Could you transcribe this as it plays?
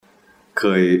เค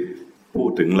ยพูด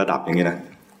ถึงระดับอย่างนี้นะ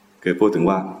เคยพูดถึง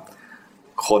ว่า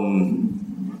ค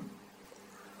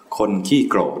นขี้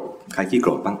โกรธใครขี้โก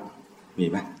รธบ้างมี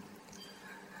ไหม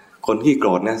คนขี้โกร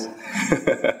ธเนี่ย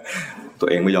ตัว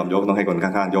เองไม่ยอมยกต้องให้คนข้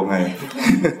างๆยกให้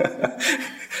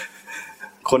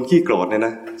คนขี้โกรธเนี่ยน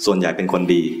ะส่วนใหญ่เป็นคน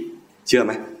ดีเชื่อไห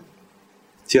ม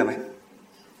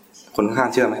คนข้าง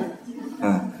ๆเชื่อไหม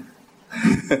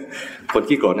คน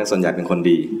ขี้โกรธเนี่ยส่วนใหญ่เป็นคน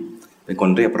ดีเป็นคน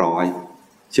เรียบร้อย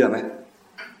เชื่อไหม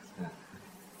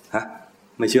ฮะ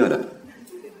ไม่เชื่อเหรอ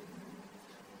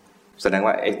แสดง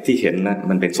ว่าไอ้ที่เห็นนะ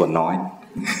มันเป็นส่วนน้อย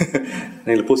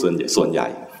นี่เราพูดส่วนใหญ่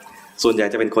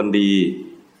จะเป็นคนดี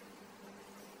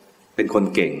เป็นคน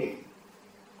เก่ง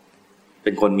เป็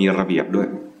นคนมีระเบียบด้วย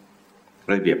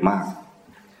ระเบียบมาก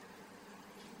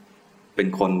เป็น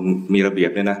คนมีระเบีย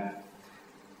บเนี่ยนะ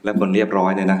และคนเรียบร้อ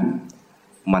ยเนี่ยนะ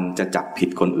มันจะจับผิด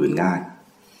คนอื่นง่าย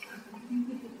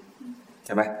ใ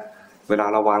ช่ไหมเวลา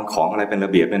เราวางของอะไรเป็นร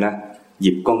ะเบียบเนี่ยนะห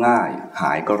ยิบก็ง่ายห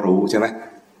ายก็รู้ใช่ไหม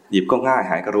หยิบก็ง่าย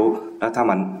หายก็รู้แล้วถ้า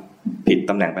มันผิด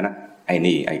ตำแหน่งไปนะไอ้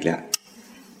นี่อีกแล้ว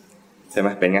ใช่ไหม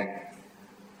เป็นไง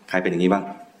ใครเป็นอย่างนี้บ้าง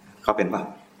เขาเป็นป่ะ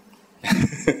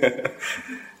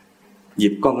หยิ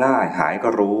บก็ง่ายหายก็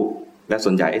รู้และส่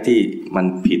วนใหญ่ไอ้ที่มัน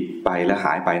ผิดไปและห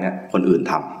ายไปเนี่ยคนอื่น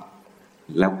ท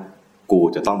ำแล้วกู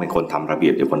จะต้องเป็นคนทำระเบี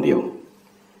ยบอยู่คนเดียว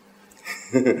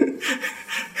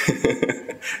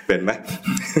เป็นไหม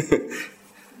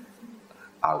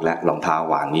เอาอีกแล้วรองเท้า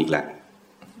วางอีกแล้ว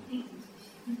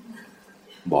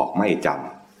บอกไม่จำ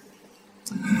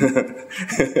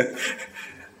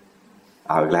เ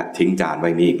อาอีกแล้วทิ้งจานไ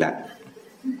ว้นี่อีกแล้ว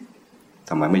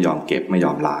ทำไมไม่ยอมเก็บไม่ย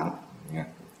อมล้าง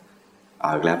เอ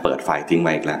าอีกแล้วเปิดไฟทิ้งไ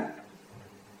ว้อีกแล้ว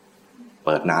เ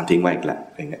ปิดน้ำทิ้งไว้อีกแล้ว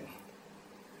อย่างเงี้ย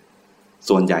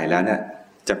ส่วนใหญ่แล้วเนี่ย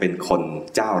จะเป็นคน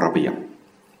เจ้าระเบียบ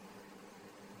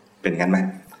เป็นงั้นไหม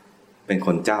เป็นค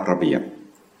นเจ้าระเบียบ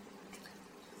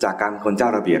จากการคนเจ้า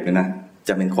ระเบียบเนี่ยนะจ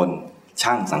ะเป็นคน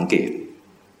ช่างสังเกต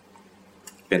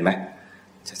เป็นไหม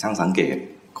จะช่างสังเกต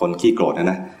คนขี้โกรธ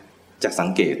นะจะสัง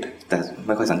เกตแต่ไ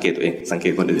ม่ค่อยสังเกตตัวเองสังเก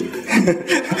ตคนอื่น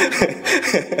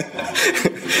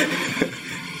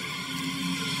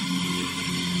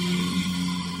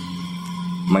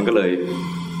มันก็เลย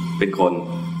เป็นคน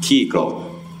ขี้โกรธ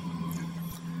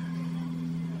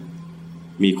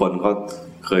มีคนก็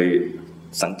เคย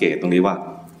สังเกตตรงนี้ว่า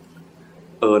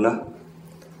นะ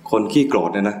คนขี้โกรธ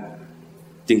เนี่ยนะ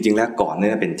จริงๆแล้วก่อนเนี่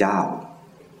ยเป็นเจ้า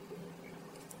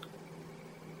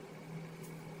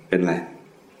เป็นอะไร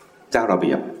เจ้าระเ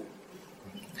บียบ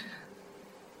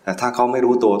แต่ถ้าเขาไม่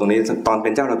รู้ตัวตรงนี้ตอนเป็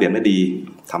นเจ้าระเบียบไม่ดี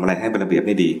ทำอะไรให้เป็นระเบียบไ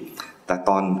ม่ดีแต่ต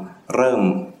อนเริ่ม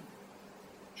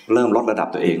ลดระดับ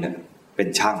ตัวเองเนี่ยเป็น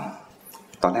ช่าง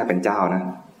ตอนแรกเป็นเจ้านะ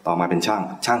ต่อมาเป็นช่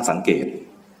างสังเกต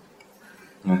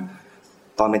นะ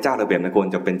ตอนเป็นเจ้าระเบียบนะควร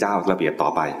จะเป็นเจ้าระเบียบต่อ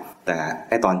ไปแต่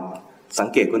ไอตอนสัง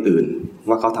เกตคนอื่น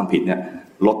ว่าเขาทำผิดเนี่ย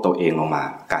ลดตัวเองลงมา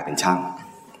กลายเป็นช่าง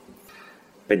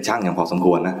อย่างพอสมค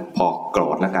วรนะพอโกร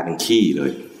ธแล้วกลายเป็นขี้เล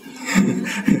ย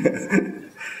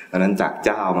ดังนั้นจากเ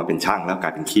จ้ามาเป็นช่างแล้วกล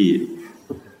ายเป็นขี้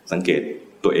สังเกต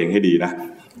ตัวเองให้ดีนะ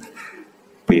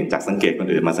เปลี่ยนจากสังเกตคน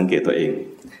อื่นมาสังเกตตัวเอง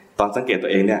ตอนสังเกตตั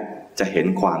วเองเนี่ยจะเห็น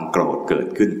ความโกรธเกิด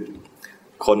ขึ้น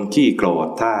คนขี้โกรธ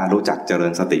ถ้ารู้จักเจริ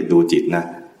ญสติดูจิตนะ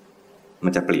มั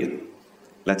นจะเปลี่ยน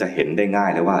และจะเห็นได้ง่าย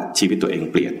เลยว่าชีวิตตัวเอง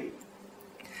เปลี่ยน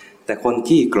แต่คน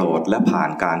ขี้โกรธและผ่าน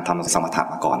การทำสมถะ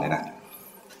มาก่อนเนี่ยนะ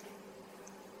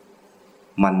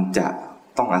มันจะ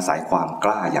ต้องอาศัยความก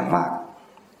ล้าอย่างมาก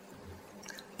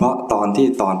เพราะตอ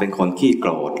นเป็นคนขี้โก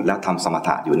รธและทำสมถ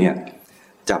ะอยู่เนี่ย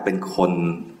จะเป็นคน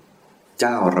เ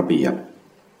จ้าระเบียบ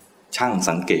ช่าง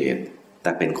สังเกตแ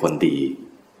ต่เป็นคนดี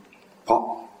เพราะ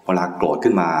เวลาโกรธ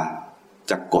ขึ้นมา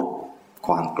จะกดค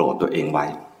วามโกรธตัวเองไว้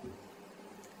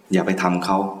อย่าไปทำเข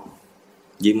า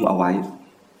ยิ้มเอาไว้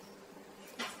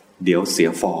เดี๋ยวเสีย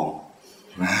ฟอร์ม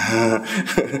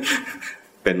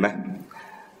เป็นไหม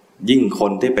ยิ่งค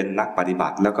นที่เป็นนักปฏิบั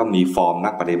ติแล้วก็มีฟอร์มนั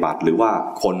กปฏิบัติหรือว่า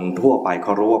คนทั่วไปเข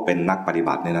ารู้ว่าเป็นนักปฏิ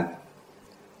บัติเนี่ยนะ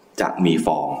จะมีฟ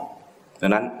อร์มดั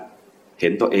งนั้นเห็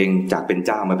นตัวเองจากเป็นเ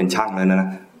จ้ามาเป็นช่างแล้วนะ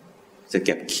จะเ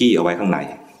ก็บขี้เอาไว้ข้างใน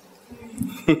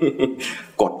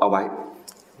กดเอาไว้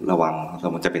ระวังแล้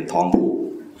วมันจะเป็นท้องผูก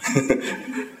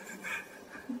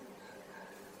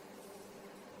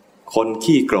คน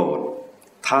ขี้โกรธ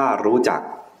ถ้ารู้จัก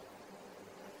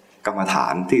กรรมฐา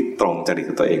นที่ตรงจริต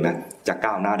กับตัวเองนะจะ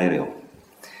ก้าวหน้าได้เร็ว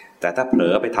แต่ถ้าเผล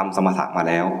อไปทำสมถะมา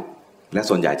แล้วและ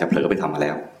ส่วนใหญ่จะเผลอไปทำมาแ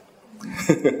ล้ว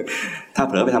ถ้า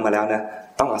เผลอไปทำมาแล้วนะ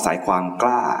ต้องอาศัยความก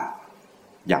ล้า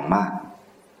อย่างมาก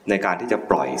ในการที่จะ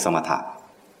ปล่อยสมถะ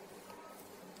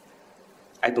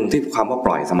ไอ้ตรงที่คำว่าป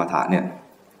ล่อยสมถะเนี่ย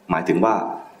หมายถึงว่า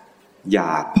อย่า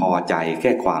พอใจแ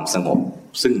ค่ความสงบ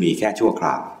ซึ่งมีแค่ชั่วคร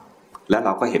าวและเร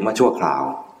าก็เห็นว่าชั่วคราว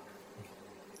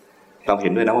เราเห็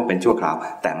นด้วยนะว่าเป็นชั่วคราว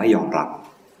แต่ไม่ยอมรับ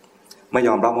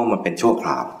ว่ามันเป็นชั่วค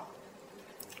ราว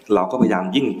เราก็พยายาม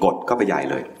ยิ่งกดก็ไปใหญ่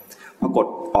เลยพอกด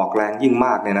ออกแรงยิ่งม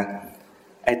ากเนี่ยนะ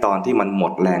ไอตอนที่มันหม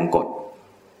ดแรงกด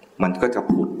มันก็จะ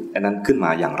ผุดอันนั้นขึ้นมา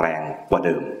อย่างแรงกว่าเ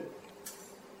ดิม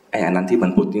ไออันนั้นที่มั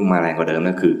นผุดขึ้นมาแรงกว่าเดิม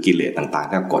นั่นคือกิเลสต่างๆ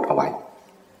ที่กดเอาไว้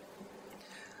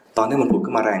ตอนที่มันผุด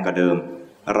ขึ้นมาแรงกว่าเดิม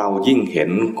เรายิ่งเห็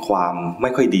นความไม่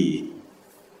ค่อยดี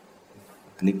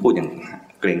อันนี้พูดอย่าง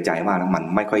เกรงใจมากนะมัน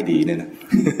ไม่ค่อยดีเนี่ยนะ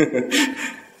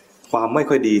ความไม่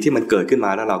ค่อยดีที่มันเกิดขึ้นม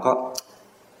าแล้วเราก็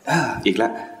อีกแล้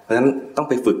วเพราะฉะนั้นต้อง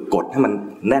ไปฝึกกดให้มัน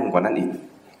แน่นกว่านั้นอีก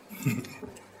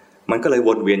มันก็เลยว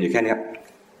นเวียนอยู่แค่นี้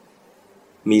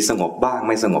มีสงบบ้างไ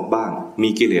ม่สงบบ้างมี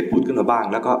กิเลสผุดขึ้นมาบ้าง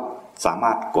แล้วก็สาม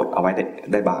ารถกดเอาไว้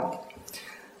ได้บ้าง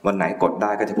วันไหนกดไ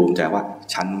ด้ก็จะภูมิใจว่า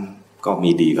ฉันก็มี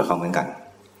ดีกับเขาเหมือนกัน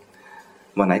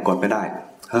วันไหนกดไม่ได้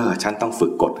ฉันต้องฝึ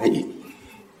กกดให้อีก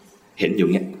เห็นอยู่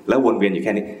เนี้ยแล้ววนเวียนอยู่แ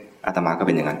ค่นี้อาตมาก็เ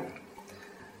ป็นอย่างนั้น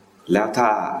แล้วถ้า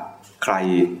ใคร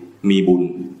มีบุญ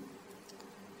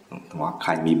ว่าใค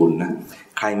รมีบุญนะ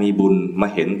ใครมีบุญมา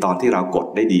เห็นตอนที่เรากด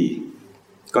ได้ดี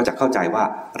ก็จะเข้าใจว่า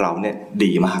เราเนี่ย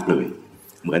ดีมากเลย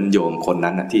เหมือนโยมคน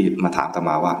นั้นนะที่มาถามอาตม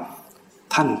าว่า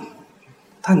ท่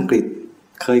านกฤษ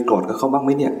เคยโกรธกับเขาบ้างไหม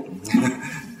เนี่ย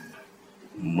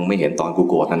มึงไม่เห็นตอนกู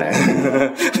โกรธนั่นแหละ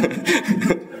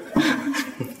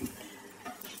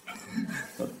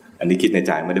อันนี้คิดในใ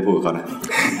จไม่ได้พูดกับเขานะ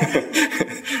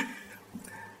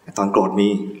ตอนโกรธมี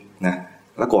นะ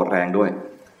แล้วโกรธแรงด้วย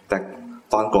แต่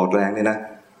ตอนโกรธแรงเนี่ยนะ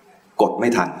กดไม่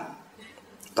ทัน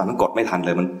ตอนนั้นกดไม่ทันเล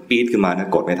ยมันปี๊ดขึ้นมานะ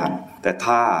กดไม่ทันแต่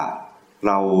ถ้าเ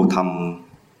ราท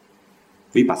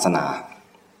ำวิปัสสนา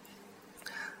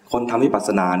คนทำวิปัสส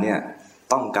นาเนี่ย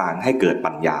ต้องการให้เกิด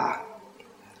ปัญญา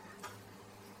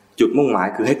จุดมุ่งหมาย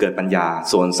คือให้เกิดปัญญา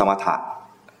ส่วนสมถะ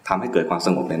ทำให้เกิดความส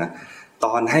งบเลยนะต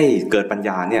อนให้เกิดปัญญ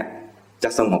าเนี่ยจะ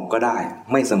สงบก็ได้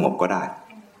ไม่สงบก็ได้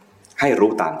ให้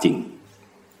รู้ตามจริง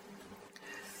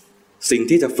สิ่ง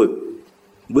ที่จะฝึก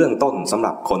เบื้องต้นสำห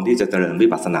รับคนที่จะเจริญวิ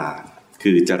ปัสสนา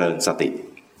คือเจริญสติ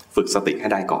ฝึกสติให้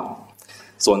ได้ก่อน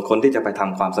ส่วนคนที่จะไปท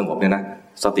ำความสงบเนี่ยนะ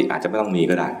สติอาจจะไม่ต้องมี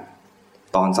ก็ได้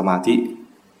ตอนสมาธิ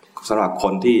สำหรับค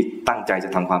นที่ตั้งใจจะ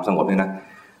ทำความสงบเนี่ยนะ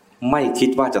ไม่คิด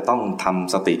ว่าจะต้องท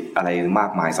ำสติอะไรมา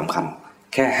กมายสำคัญ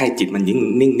แค่ให้จิตมัน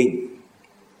นิ่ง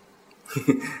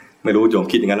ๆ ไม่รู้โยม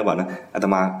คิดอย่างนั้นหรือเปล่านะอาต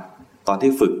มาตอนที่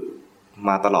ฝึกม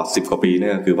าตลอด10 กว่าปีเนี่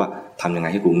ยคือว่าทำยังไง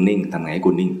ให้กูนิ่งทำยังไงให้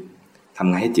กูนิ่งทำ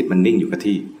ไงให้จิตมันนิ่งอยู่กับ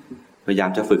ที่พยายาม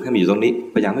จะฝึกให้มันอยู่ตรงนี้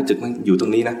พยายามให้จิตมันอยู่ตร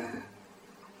งนี้นะ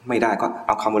ไม่ได้ก็เอ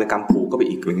าคำบริกรรมผูกก็ไป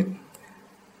อีกอย่างเงี้ย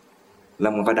แล้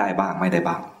วมันก็ได้บ้างไม่ได้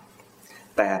บ้าง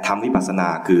แต่ทำวิปัสสนา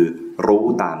คือรู้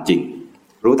ตามจริง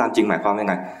รู้ตามจริงหมายความว่า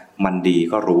ไงมันดี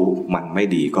ก็รู้มันไม่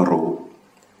ดีก็รู้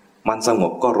มันสง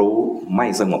บก็รู้ไม่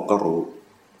สงบก็รู้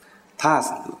ถ้า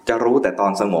จะรู้แต่ตอ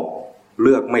นสงบเ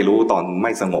ลือกไม่รู้ตอนไ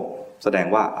ม่สงบแสดง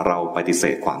ว่าเราปฏิเส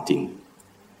ธความจริง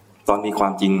ตอนมีควา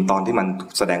มจริงตอนที่มัน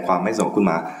แสดงความไม่สงบขึ้น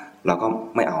มาเราก็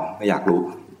ไม่เอาไม่อยากรู้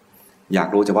อยาก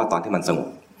รู้เฉพาะตอนที่มันสงบ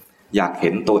อยากเห็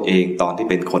นตัวเองตอนที่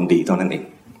เป็นคนดีเท่านั้นเอง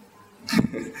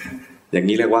อย่าง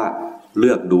นี้เรียกว่าเลื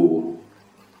อก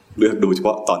ดูเฉพ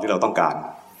าะตอนที่เราต้องการ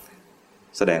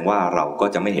แสดงว่าเราก็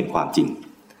จะไม่เห็นความจริง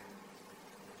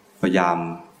พยายาม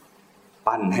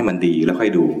ปั้นให้มันดีแล้วค่อ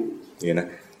ยดูอย่างนี้นะ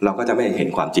เราก็จะไม่เห็น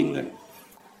ความจริงเลย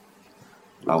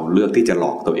เราเลือกที่จะหล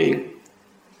อกตัวเอง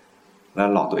แล้ว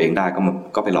หลอกตัวเองได้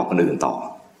ก็ไปหลอกคนอื่นต่อ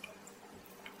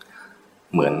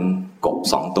เหมือนกบ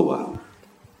2 ตัว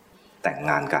แต่ง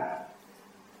งานกัน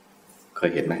เคย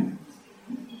เห็นไหม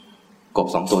กบ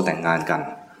2 ตัวแต่งงานกัน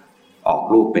ออก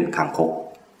ลูกเป็นคางคก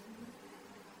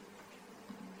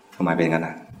ทำไมเป็นงั้นน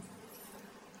ะ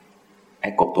ไอ้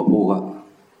กบตัวผู้ก็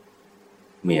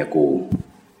เมียกู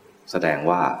แสดง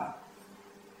ว่า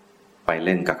ไปเ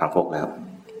ล่นกับคางคกแล้ว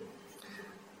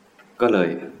ก็เลย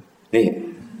นี่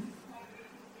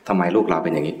ทำไมลูกเราเป็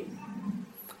นอย่างนี้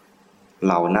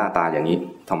เราหน้าตาอย่างนี้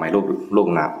ทำไมลูก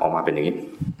หน้าออกมาเป็นอย่างนี้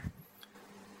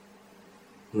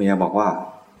เมียบอกว่า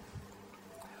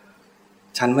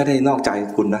ฉันไม่ได้นอกใจ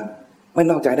คุณนะไม่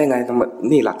นอกใจได้ไง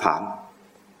นี่หลักฐาน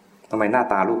ทำไมหน้า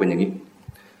ตาลูกเป็นอย่างนี้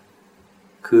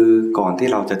คือก่อนที่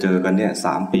เราจะเจอกันเนี่ย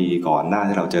3 ปีก่อนหน้า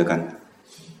ที่เราเจอกัน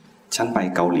ฉันไป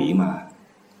เกาหลีมา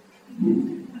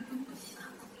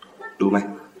รู้ไหม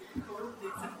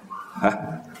ฮะ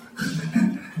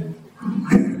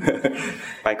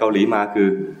ไปเกาหลีมาคือ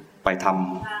ไปท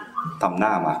ำหน้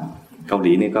ามาเกาห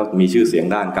ลีนี่ก็มีชื่อเสียง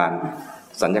ด้านการ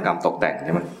ศัลยกรรมตกแต่งใ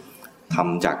ช่ไหมท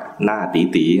ำจากหน้า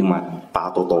ตีๆมาตา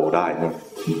โตๆได้นะ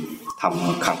ท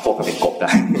ำคางคกเป็นกบได้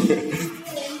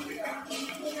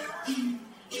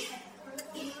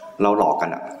เราหลอกกัน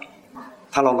อะ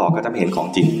ถ้าเราหลอกก็จะไม่เห็นของ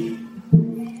จริง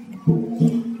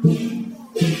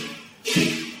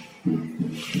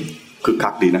คือ คั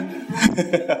กดีนะ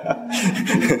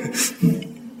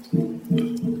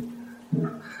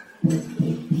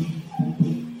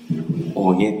โอ้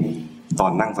งี้ตอ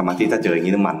นนั่งสมาธิถ้าเจออย่าง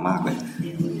นี้มันมากเลย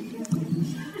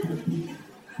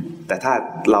แต่ถ้า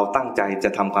เราตั้งใจจะ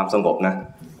ทำความสงบนะ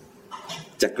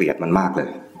จะเกลียดมันมากเลย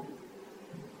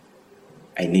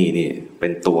ไอ้นี่เป็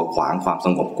นตัวขวางความส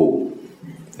งบกู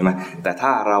ใช่ไหมแต่ถ้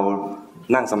าเรา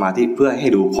นั่งสมาธิเพื่อให้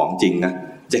ดูของจริงนะ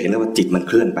จะเห็นเลยว่าจิตมันเ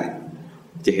คลื่อนไป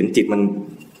จะเห็นจิตมัน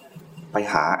ไป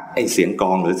หาไอ้เสียงกล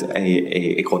องหรือ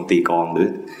ไอ้คนตีกลองหรือ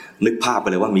นึกภาพไป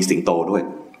เลยว่ามีสิงโตด้วย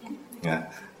นะ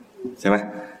ใช่ไหม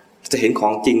จะเห็นขอ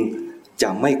งจริงจะ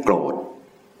ไม่โกรธ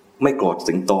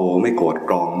สิงโตไม่โกรธ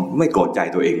กลองไม่โกรธใจ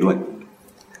ตัวเองด้วย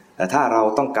แต่ถ้าเรา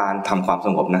ต้องการทำความส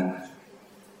งบนะ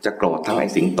จะโกรธทั้งไอ้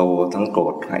สิงโตทั้งโกร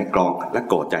ธไอ้กลองและ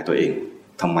โกรธใจตัวเอง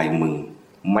ทำไมมึง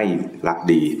ไม่รัก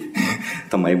ดี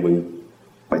ทำไมมึง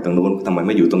ไปตรงนู้นทำไมไ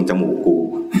ม่อยู่ตรงจมูกกู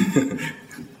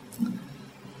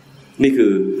นี่คื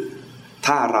อ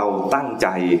ถ้าเราตั้งใจ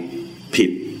ผิด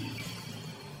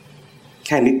แ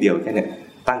ค่นิดเดียวแค่นี้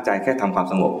ตั้งใจแค่ทำความ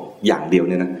สงบอย่างเดียว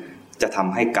เนี่ยนะจะท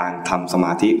ำให้การทำสม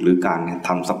าธิหรือการท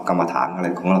ำกรรมฐานอะไร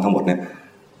ของเราทั้งหมดเนี่ย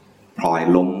พลอย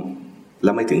ล้มแล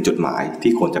ะไม่ถึงจุดหมาย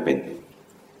ที่ควรจะเป็น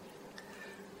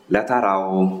และถ้าเรา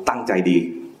ตั้งใจดี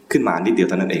ขึ้นมานิดเดียว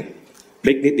เท่านั้นเองเ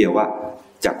ล็กนิดเดียวว่า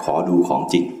จะขอดูของ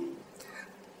จริง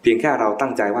เพียงแค่เราตั้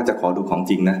งใจว่าจะขอดูของ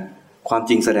จริงนะความ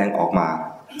จริงแสดงออกมา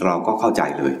เราก็เข้าใจ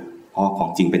เลยอ๋อของ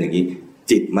จริงเป็นอย่างนี้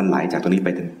จิตมันไหลจากตรงนี้ไป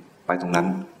ตรงนั้น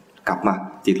กลับมา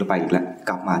จิตเราไปอีกแล้ว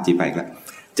กลับมาจิตไปอีกแล้ว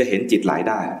จะเห็นจิตไหล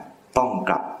ได้ต้อง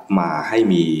กลับมาให้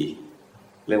มี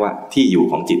เรียกว่าที่อยู่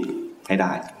ของจิตให้ไ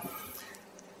ด้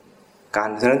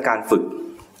ฉะนั้นการ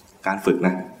ฝึกน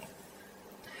ะ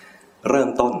เริ่ม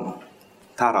ต้น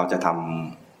ถ้าเราจะท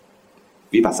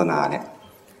ำวิปัสสนาเนี่ย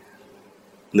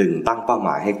ตั้งเป้าหม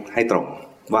ายให้ตรง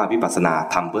ว่าวิปัสสนา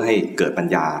ทำเพื่อให้เกิดปัญ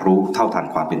ญารู้เท่าทัน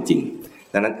ความเป็นจริง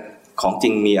ดังนั้นของจริ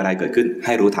งมีอะไรเกิดขึ้นใ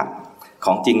ห้รู้ทันข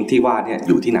องจริงที่ว่าเนี่ย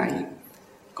อยู่ที่ไหน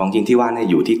ของจริงที่ว่าเนี่ย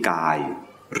อยู่ที่กาย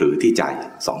หรือที่ใจ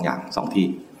สองที่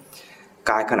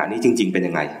กายขณะนี้จริงๆเป็น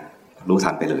ยังไงรู้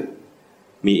ทันไปเลย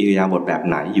มีอิริยาบถแบบ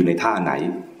ไหนอยู่ในท่าไหน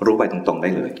รู้ไปตรงๆได้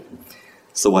เลย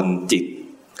ส่วนจิต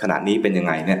ขณะนี้เป็นยัง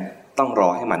ไงเนี่ยต้องรอ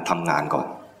ให้มันทำงานก่อน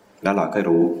แล้วเราค่อย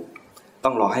รู้ต้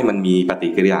องรอให้มันมีปฏิ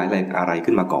กิริยาอะไร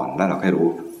ขึ้นมาก่อนแล้วเราค่อยรู้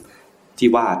ที่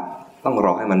ว่าต้องร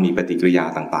อให้มันมีปฏิกิริยา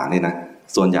ต่างๆเนี่ยนะ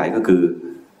ส่วนใหญ่ก็คือ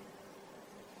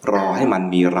รอให้มัน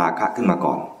มีราคะขึ้นมา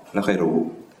ก่อนแล้วค่อยรู้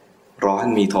รอให้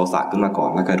มีโทสะขึ้นมาก่อ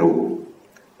นแล้วค่อยรู้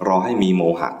รอให้มีโม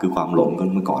หะคือความหลงขึ้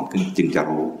นมาก่อนจึงจะ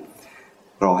รู้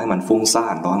รอให้มันฟุ้งซ่า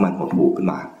นรอให้มันหดหู่ขึ้น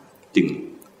มา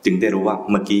จึงได้รู้ว่า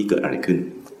เมื่อกี้เกิดอะไรขึ้น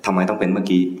ทำไมต้องเป็นเมื่อ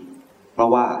กี้เพราะ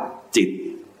ว่าจิต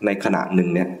ในขณะหนึ่ง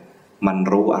เนี่ยมัน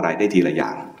รู้อะไรได้ทีละอย่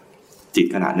างจิต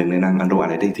ขณะหนึ่งเนี่ยนะมันรู้อะ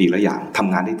ไรได้ทีละอย่างท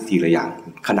ำงานได้ทีละอย่าง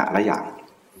ขณะละอย่าง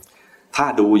ถ้า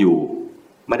ดูอยู่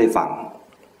ไม่ได้ฟัง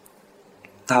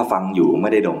ถ้าฟังอยู่ไ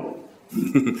ม่ได้ดม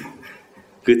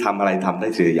คือทำอะไรทำได้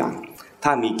ทีละอย่างถ้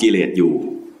ามีกิเลสอยู่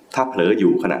ถ้าเผลออ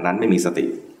ยู่ขณะนั้นไม่มีสติ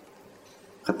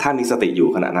ถ้ามีสติอยู่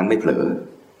ขณะนั้นไม่เผลอ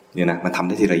เนี่ยนะมันทำไ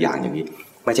ด้ทีละอย่างอย่างนี้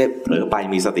ไม่ใช่เผลอไป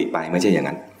มีสติไปไม่ใช่อย่าง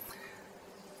นั้น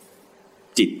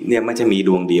จิตเนี่ยไม่ใช่มีด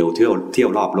วงเดียวเที่ย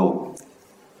วรอบโลก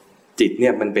จิตเนี่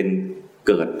ยมันเป็นเ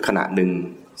กิดขณะหนึ่ง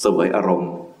เสวยอารม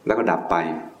ณ์แล้วก็ดับไป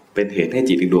เป็นเหตุให้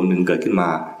จิตอีกดวงหนึ่งเกิดขึ้นมา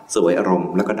เสวยอารมณ์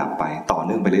แล้วก็ดับไปต่อเ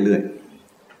นื่องไปเรื่อย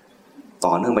ๆ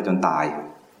ต่อเนื่องไปจนตาย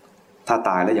ถ้า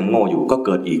ตายแล้วยังโง่อยู่ก็เ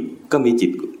กิดอีกก็มีจิ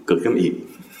ตเกิดขึ้นอีก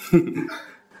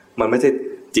มันไม่ใช่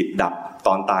จิตดับต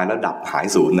อนตายแล้วดับหาย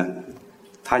สูญนะ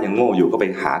ถ้ายังโง่อยู่ก็ไป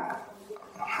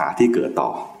หาที่เกิดต่อ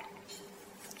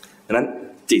ดังนั้น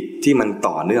จิตที่มัน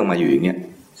ต่อเนื่องมาอยู่อย่างเงี้ย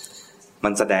มั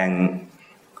นแสดง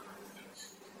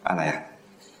อะไร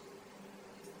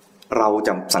เราจ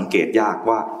ะสังเกตยาก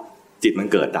ว่าจิตมัน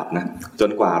เกิดดับนะจ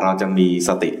นกว่าเราจะมีส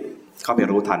ติเข้าไป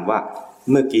รู้ทันว่า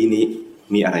เมื่อกี้นี้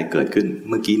มีอะไรเกิดขึ้น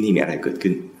เมื่อกี้นี้มีอะไรเกิด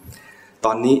ขึ้นต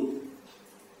อนนี้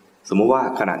สมมุติว่า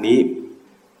ขณะนี้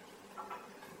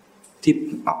ที่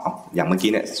อย่างเมื่อกี้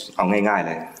เนี่ยเอาง่ายๆเ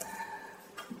ลย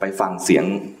ไปฟังเสียง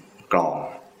กลอง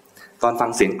ตอนฟั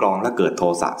งเสียงกลองแล้วเกิดโท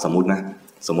สะสมมุติ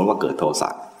ว่าเกิดโทสะ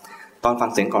ตอนฟัง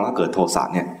เสียงกลองแล้วเกิดโทสะ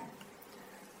เนี่ย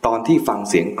ตอนที่ฟัง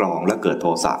เสียงกลองแล้วเกิดโท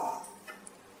สะ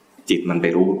จิตมันไป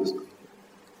รู้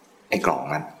ไอ้กลอง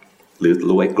นั้นหรือ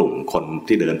รู้ไอ้กลุ่มคน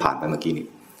ที่เดินผ่านไปเมื่อกี้นี้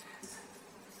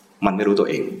มันไม่รู้ตัว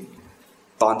เอง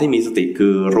ตอนที่มีสติคื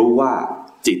อรู้ว่า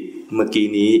จิตเมื่อกี้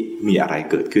นี้มีอะไร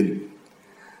เกิดขึ้น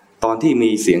ตอนที่มี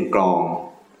เสียงกลอง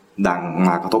ดังม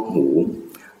ากระทบหู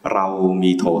เรา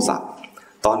มีโทสะ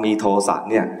ตอนมีโทสะ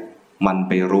เนี่ยมันไ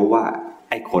ปรู้ว่า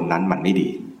ไอ้คนนั้นมันไม่ดี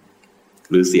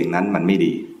หรือเสียงนั้นมันไม่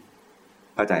ดี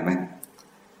เข้าใจไหม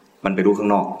มันไปรู้ข้าง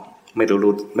นอกไม่ได้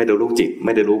รู้จิตไ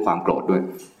ม่ได้รู้ความโกรธด้วย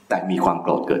แต่มีความโก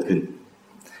รธเกิดขึ้น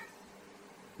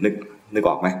นึกอ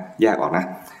อกไหมแยกออกนะ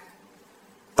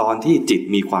ตอนที่จิต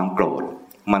มีความโกรธ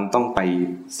มันต้องไป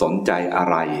สนใจอะ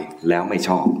ไรแล้วไม่ช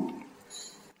อบ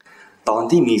ตอน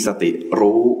ที่มีสติ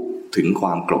รู้ถึงคว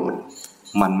ามโกรธ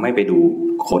มันไม่ไปดู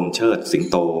คนเชิดสิง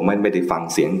โตไม่ได้ฟัง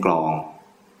เสียงกลอง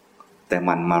แต่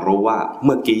มันมารู้ว่าเ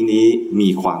มื่อกี้นี้มี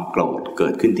ความโกรธเกิ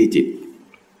ดขึ้นที่จิต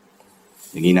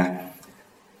อย่างนี้นะ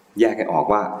แยกให้ออก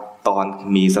ว่าตอน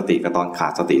มีสติกับตอนขา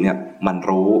ดสติเนี่ยมัน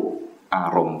รู้อา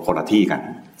รมณ์คนละที่กัน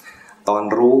ตอน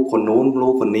รู้คนนู้น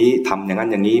รู้คนนี้ทำอย่างนั้น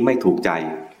อย่างนี้ไม่ถูกใจ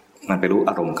มันไปรู้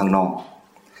อารมณ์ข้างนอก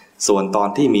ส่วนตอน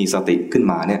ที่มีสติขึ้น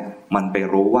มาเนี่ยมันไป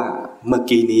รู้ว่าเมื่อ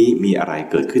กี้นี้มีอะไร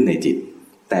เกิดขึ้นในจิต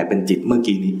แต่เป็นจิตเมื่อ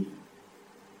กี้นี้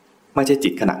ไม่ใช่จิ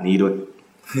ตขณะนี้ด้วย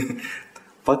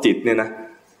เพราะจิตเนี่ยนะ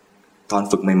ตอน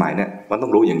ฝึกใหม่ๆเนี่ยมันต้อ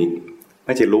งรู้อย่างนี้ไ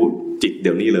ม่ใช่รู้จิตเ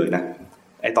ดี๋ยวนี้เลยนะ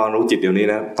ไอตอนรู้จิตเดี๋ยวนี้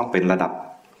นะต้องเป็นระดับ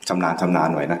ชำนาญ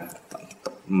หน่อยนะ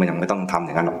มันยังไม่ต้องทำอ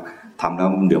ย่างนั้นหรอกทำแล้ว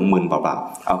เดี๋ยวมึนเปล่า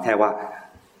ๆเอาแค่ว่า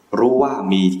รู้ว่า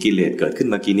มีกิเลสเกิดขึ้น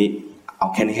เมื่อกี้นี้เอา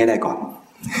แค่นี้ให้ได้ก่อน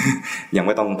ยังไ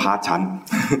ม่ต้องพาชั้น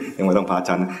ยังไม่ต้องพา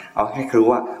ชั้นเอาแค่รู้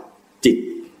ว่าจิต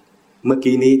เมื่อ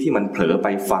กี้นี้ที่มันเผลอไป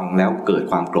ฟังแล้วเกิด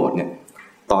ความโกรธเนี่ย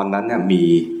ตอนนั้นเนี่ยมี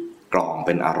กลองเ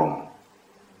ป็นอารมณ์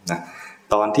นะ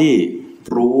ตอนที่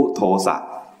รู้โทสะ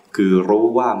คือรู้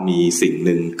ว่ามีสิ่งห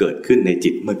นึ่งเกิดขึ้นในจิ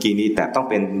ตเมื่อกี้นี้แต่ต้อง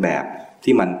เป็นแบบ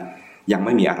ที่มันยังไ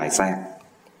ม่มีอะไรแทรก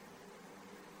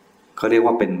เขาเรียก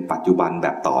ว่าเป็นปัจจุบันแบ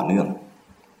บต่อเนื่อง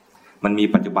มันมี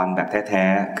ปัจจุบันแบบแท้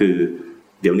ๆคือ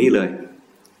เดี๋ยวนี้เลย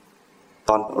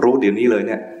ตอนรู้เดี๋ยวนี้เลยเ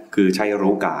นี่ยคือใช้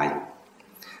รู้กาย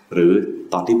หรือ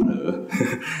ตอนที่เผลอ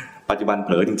ปัจจุบันเผ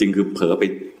ลอจริงๆคือเผลอ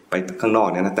ไปข้างนอก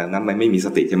เนี่ยนะแต่นั้นมันไม่มีส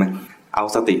ติใช่ไหมเอา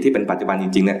สติที่เป็นปัจจุบันจ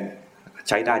ริงๆเนี่ยใ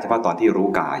ช้ได้เฉพาะตอนที่รู้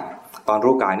กายตอน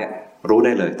รู้กายเนี่ยรู้ไ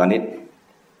ด้เลยตอนนี้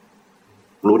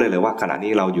รู้ได้เลยว่าขณะ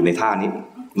นี้เราอยู่ในท่านี้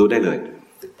รู้ได้เลย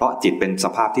เพราะจิตเป็นส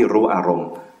ภาพที่รู้อารมณ์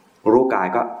รู้กาย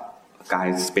ก็กาย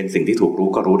เป็นสิ่งที่ถูกรู้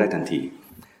ก็รู้ได้ทันที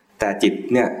แต่จิต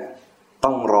เนี่ยต้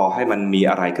องรอให้มันมี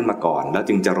อะไรขึ้นมาก่อนแล้ว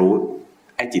จึงจะรู้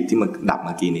ไอ้จิตที่มันดับเ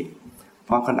มื่อกี้นี้เพ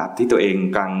ราะขณะที่ตัวเอง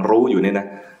กำลังรู้อยู่เนี่ยนะ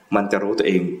มันจะรู้ตัว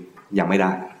เองยังไม่ไ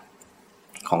ด้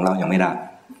ของเรายังไม่ได้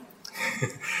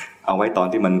เอาไว้ตอน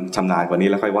ที่มันชำนาญกว่านี้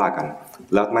แล้วค่อยว่ากัน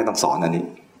แล้วไม่ต้องสอนอันนี้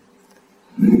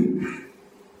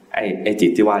ไอ้จิ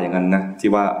ตที่ว่าอย่างนั้นนะที่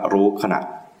ว่ารู้ขณะ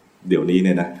เดี๋ยวนี้เ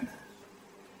นี่ยนะ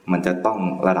มันจะต้อง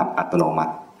ระดับอัตโนมั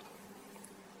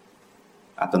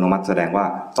ติแสดงว่า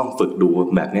ต้องฝึกดู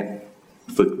แบบนี้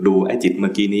ฝึกดูไอ้จิตเมื่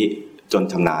อกี้นี้จน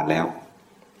ชำนาญแล้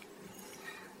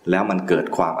วมันเกิด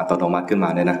ความอัตโนมัติขึ้นมา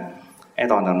เนี่ยนะไอ้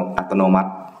ตอนอัตโนมัติ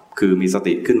คือมีส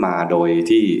ติขึ้นมาโดย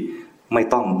ที่ไม่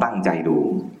ต้องตั้งใจดู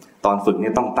ตอนฝึกเนี่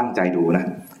ยต้องตั้งใจดูนะ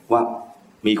ว่า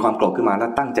มีความโกรธขึ้นมาแล้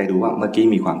วตั้งใจดูว่าเมื่อกี้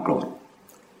มีความโกรธ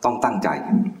ต้องตั้งใจ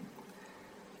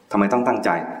ทำไมต้องตั้งใจ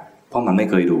เพราะมันไม่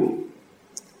เคยดู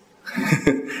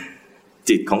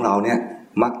จิตของเราเนี่ย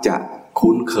มักจะ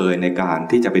คุ้นเคยในการ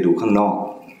ที่จะไปดูข้างนอก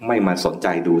ไม่มาสนใจ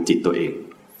ดูจิตตัวเอง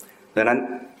ดังนั้น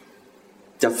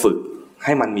จะฝึกใ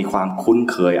ห้มันมีความคุ้น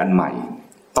เคยอันใหม่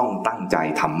ต้องตั้งใจ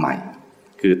ทำใหม่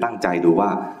คือตั้งใจดูว่า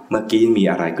เมื่อกี้มี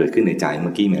อะไรเกิดขึ้นในใจเ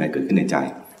มื่อกี้มีอะไรเกิดขึ้นในใจ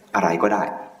อะไรก็ได้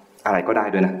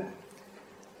ด้วยนะ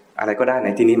อะไรก็ได้ใน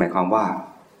ที่นี้หมายความว่า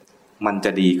มันจ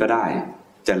ะดีก็ได้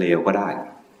จะเลวก็ได้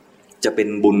จะเป็น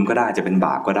บุญก็ได้จะเป็นบ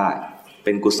าปก็ได้เ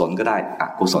ป็นกุศลก็ได้อ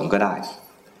กุศลก็ได้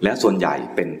และส่วนใหญ่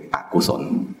เป็นอกุศล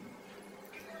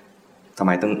ทำไ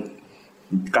มต้อง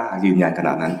กล้ายืนยันขน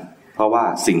าดนั้นเพราะว่า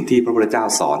สิ่งที่พระพุทธเจ้า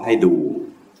สอนให้ดู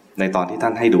ในตอนที่ท่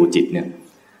านให้ดูจิตเนี่ย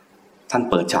ท่าน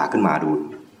เปิดฉากขึ้นมาดู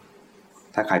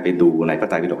ถ้าใครไปดูในพระ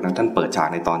ไตรปิฎกนะท่านเปิดฉาก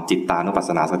ในตอนจิตตานุปัสส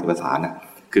นาสติปัฏฐานนะ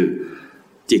คือ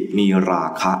จิตมีรา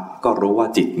คะก็รู้ว่า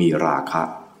จิตมีราคะ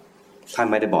ท่าน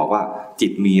ไม่ได้บอกว่าจิ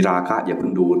ตมีราคะอย่าเพิ่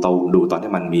งดูตอน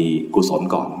ที่มันมีกุศล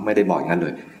ก่อนไม่ได้บอกอย่างนั้นเล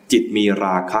ยจิตมีร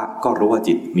าคะก็รู้ว่า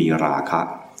จิตมีราคะ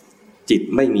จิต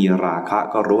ไม่มีราคะ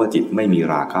ก็รู้ว่าจิตไม่มี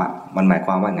ราคะมันหมายค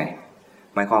วามว่าไง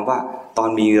หมายความว่าตอน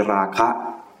มีราคะ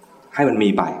ให้มันมี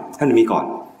ไปให้มันมีก่อน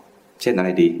เช่นอะไร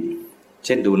ดีเ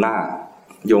ช่นดูหน้า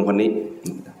โยมคนนี้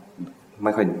ไ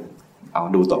ม่ค่อยเอา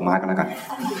ดูดอกไม้กันแล้วกัน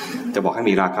จะบอกให้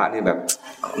มีราคะนี่แบบ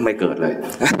ไม่เกิดเลย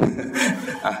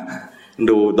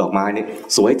ดูดอกไม้นี่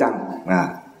สวยจัง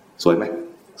สวยไหม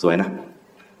สวยนะ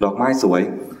ดอกไม้สวย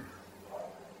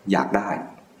อยากได้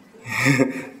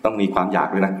ต้องมีความอยาก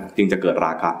ด้วยนะจึงจะเกิดร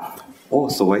าคะโอ้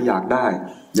สวยอยากได้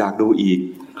อยากดูอีก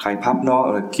ใครพับเนาะ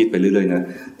คิดไปเรื่อยๆนะ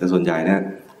แต่ส่วนใหญ่เนี่ย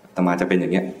อาตมาจะเป็นอย่า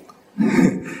งเงี้ย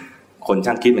คน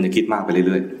ช่างคิดมันจะคิดมากไปเ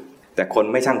รื่อยๆแต่คน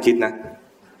ไม่ช่างคิดนะ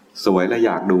สวยและอ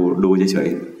ยากดูเฉย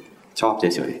ๆชอบเฉ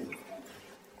ย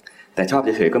ๆแต่ชอบเ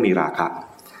ฉยๆก็มีราคะ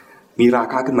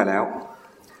ขึ้นมาแล้ว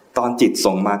ตอนจิต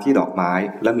ส่งมาที่ดอกไม้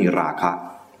แล้วมีราคะ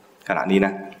ขณะนี้น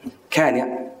ะแค่เนี้ย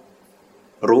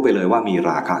รู้ไปเลยว่ามี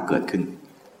ราคะเกิดขึ้น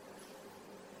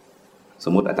ส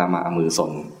มมุติอาตมาเอามือส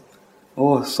นโอ้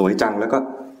สวยจังแล้วก็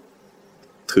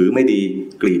ถือไม่ดี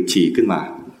กรีดฉีกขึ้นมา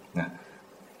นะ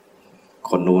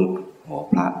คนนู้นโอ้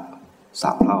พระส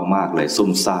าบเล่ามากเลยซุ่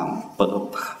มซ่ามเปิ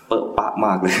บปะม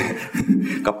ากเลย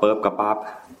กระเปิบกระปั๊บ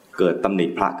เกิดตำหนิ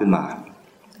พระขึ้นมา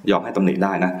ยอมให้ตำหนิไ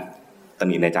ด้นะตำ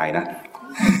หนิในใจนะ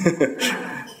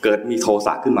เกิดมีโทส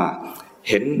ะขึ้นมา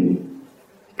เห็น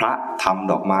พระท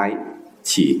ำดอกไม้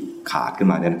ฉีกขาดขึ้น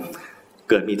มาเนี่ย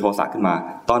เกิดมีโทสะขึ้นมา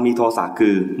ตอนมีโทสะคื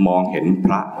อมองเห็นพ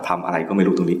ระทำอะไรก็ไม่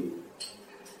รู้ตรงนี้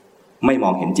ไม่ม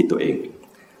องเห็นจิตตัวเอง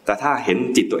แต่ถ้าเห็น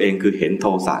จิตตัวเองคือเห็นโท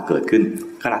สะเกิดขึ้น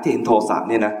ขณะที่เห็นโทสะ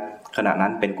เนี่ยนะขณะนั้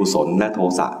นเป็นกุศลและโท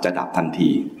สะจะดับทันที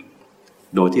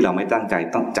โดยที่เราไม่ตั้งใจ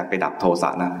ต้องจะไปดับโทสะ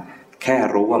นะแค่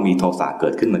รู้ว่ามีโทสะเกิ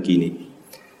ดขึ้นเมื่อกี้นี้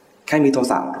แค่มีโท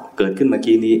สะเกิดขึ้นเมื่อ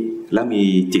กี้นี้แล้วมี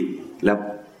จิตแล้ว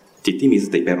จิตที่มีส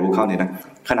ติไปรู้เข้าเนี่ยนะ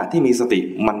ขณะที่มีสติ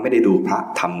มันไม่ได้ดูพระ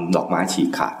ทำดอกไม้ฉีก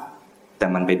ขาดแต่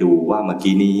มันไปดูว่าเมื่อ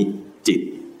กี้นี้จิต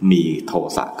มีโท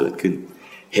สะเกิดขึ้น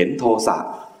เห็นโทสะ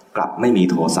กลับไม่มี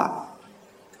โทสะ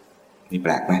นี่แป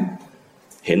ลกไหม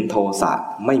เห็นโทสะ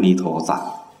ไม่มีโทสะ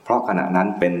เพราะขณะนั้น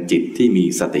เป็นจิตที่มี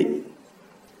สติ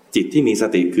จิตที่มีส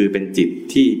ติคือเป็นจิต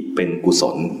ที่เป็นกุศ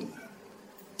ล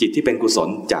จิตที่เป็นกุศล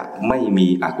จะไม่มี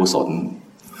อกุศล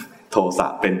โทสะ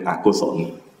เป็นอกุศล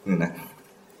นี่นะ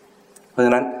เพราะฉ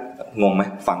ะนั้นงงไหม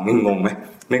ฟังนี่งงไหม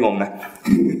ไม่งงนะ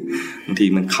บางที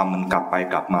มันคำมันกลับไป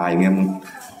กลับมาอย่างเงี้ย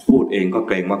พูดเองก็เ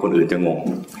กรงว่าคนอื่นจะงง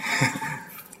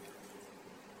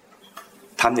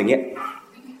ทำอย่างเงี้ย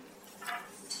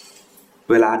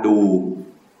เวลาดู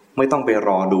ไม่ต้องไปร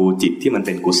อดูจิตที่มันเ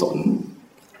ป็นกุศล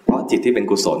เพราะจิตที่เป็น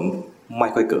กุศลไม่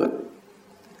ค่อยเกิด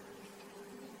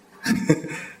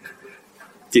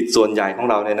จิตส่วนใหญ่ของ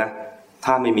เราเนี่ยนะ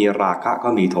ถ้าไม่มีราคะก็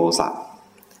มีโทสะ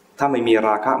ถ้าไม่มีร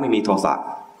าคะไม่มีโทสะ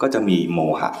ก็จะมีโม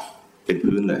หะเป็น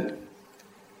พื้นเลย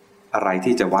อะไร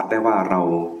ที่จะวัดได้ว่าเรา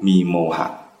มีโมหะ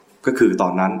ก็คือตอ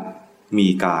นนั้นมี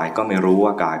กายก็ไม่รู้ว่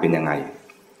ากายเป็นยังไง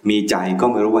มีใจก็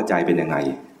ไม่รู้ว่าใจเป็นยังไง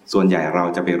ส่วนใหญ่เรา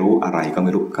จะไปรู้อะไรก็ไ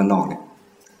ม่รู้ข้างนอกเนี่ย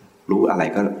รู้อะไร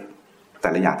ก็แต่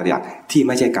ละอย่างที่ไ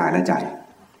ม่ใช่กายและใจ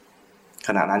ข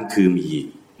ณะนั้นคือมี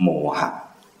โมหะ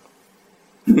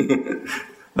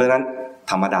เพราะฉะนั้น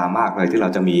ธรรมดามากเลยที่เรา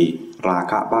จะมีรา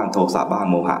คะบ้างโทสะบ้าง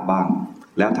โมหะบ้าง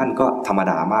แล้วท่านก็ธรรม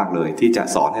ดามากเลยที่จะ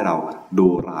สอนให้เราดู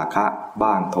ราคะ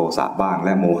บ้างโทสะบ้างแล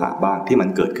ะโมหะบ้างที่มัน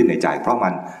เกิดขึ้นในใจเพราะมั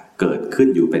นเกิดขึ้น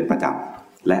อยู่เป็นประจ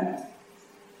ำและ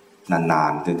นา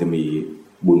นๆจะมี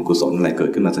บุญกุศลอะไรเกิด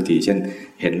ขึ้นมาสักทีเช่น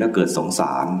เห็นแล้วเกิดสงส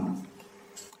าร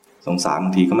บ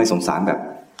างทีก็ไม่สงสารแบบ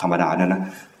ธรรมดานะ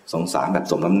สงสารแบบ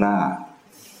สมน้ำหน้า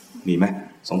มีไหม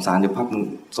สงสารอยู่พัก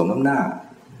สมน้ำหน้า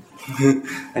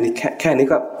อันนี้แค่นี้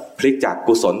ก็พลิกจาก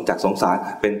กุศลจากสงสาร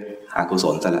เป็นอกุศ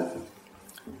ลซะแล้ว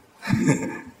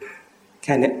แ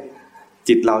ค่นี้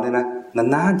จิตเราเนี่ยนะ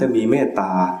นานๆจะมีเมตต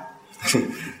า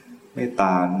เมตต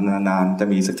านานๆจะ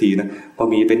มีสักทีนะพอ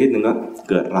มีไปนิดนึงก็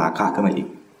เกิดราคะขึ้นมาอีก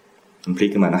มันพลิก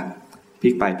ขึ้นมานะพลิ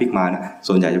กไปพลิกมานะ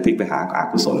ส่วนใหญ่จะพลิกไปหาอ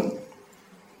กุศล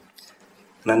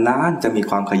นานๆจะมี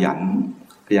ความขยัน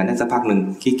ได้สักพักหนึ่ง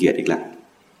ขี้เกียจอีกแล้ว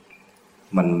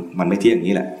มันไม่เที่ยงอย่าง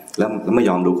นี้แหละแล้วไม่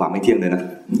ยอมดูความไม่เที่ยงเลยนะ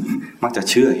มักจะ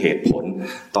เชื่อเหตุผล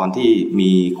ตอนที่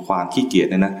มีความขี้เกียจ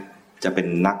เนี่ยนะจะเป็น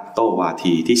นักโต้วา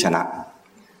ทีที่ชนะ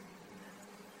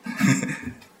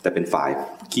แต่เป็นฝ่าย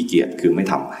ขี้เกียจคือไม่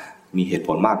ทำมีเหตุผ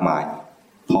ลมากมาย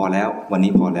พอแล้ววัน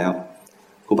นี้พอแล้ว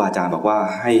ครูบาอาจารย์บอกว่า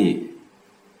ให้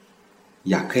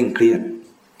อย่าเคร่งเครียด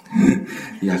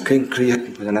อย่าเคร่งเครียด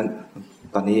เพราะฉะนั้น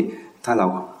ตอนนี้ถ้าเรา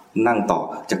นั่งต่อ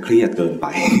จะเครียดเกินไป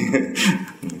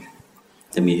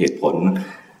จะมีเหตุผล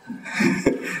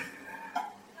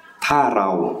ถ้าเ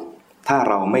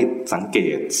ราไม่สังเก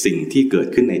ตสิ่งที่เกิด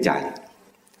ขึ้นในใจ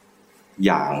อ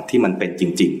ย่างที่มันเป็นจ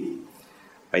ริง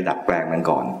ๆไปดัดแปลงมัน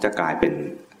ก่อนจะกลายเป็น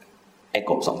ไอ้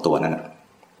กบ2ตัวนั่นนะ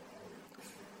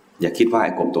อย่าคิดว่าไ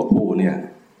อ้กบตัวผู้เนี่ย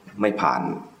ไม่ผ่าน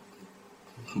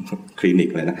คลินิก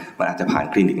เลยนะมันอาจจะผ่าน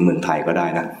คลินิกเมืองไทยก็ได้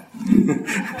นะ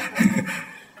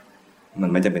มัน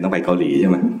ไม่จำเป็นต้องไปเกาหลีใช่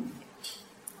ไหม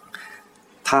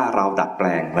ถ้าเราดัดแปล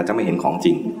งเราจะไม่เห็นของจ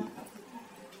ริง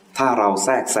ถ้าเราแท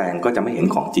รกแซงก็จะไม่เห็น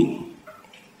ของจริง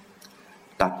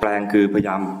ดัดแปลงคือพยาย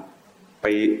ามไป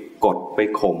กดไป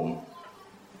ข่ม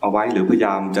เอาไว้หรือพยาย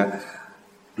ามจะ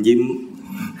ยิ้ม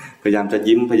พยายาม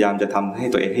จะทำให้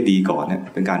ตัวเองให้ดีก่อนเนี่ย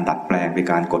เป็นการดัดแปลงเป็น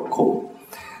การกดข่ม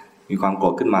มีความโกร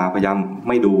ธขึ้นมาพยายามไ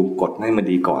ม่ดูกดให้มัน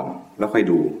ดีก่อนแล้วค่อย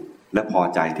ดูและพอ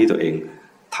ใจที่ตัวเอง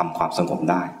ทำความสงบ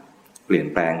ได้เปลี่ยน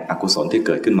แปลงอกุศลที่เ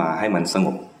กิดขึ้นมาให้มันสง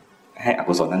บให้อ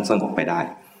กุศลนั้นสงบไปได้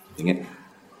อย่างเงี้ย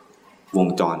วง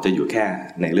จรจะอยู่แค่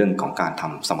ในเรื่องของการท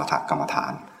ำสมถกรรมฐา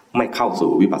นไม่เข้าสู่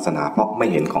วิปัสสนาเพราะไม่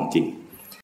เห็นของจริง